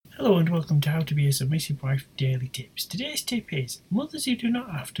Hello and welcome to How to Be a Submissive Wife Daily Tips. Today's tip is, mothers who do not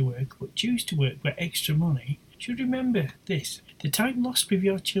have to work but choose to work for extra money should remember this. The time lost with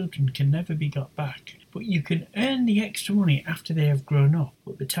your children can never be got back, but you can earn the extra money after they have grown up,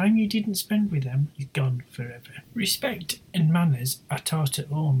 but the time you didn't spend with them is gone forever. Respect and manners are taught at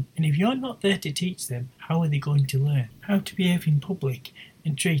home, and if you're not there to teach them, how are they going to learn how to behave in public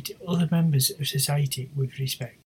and treat other members of society with respect?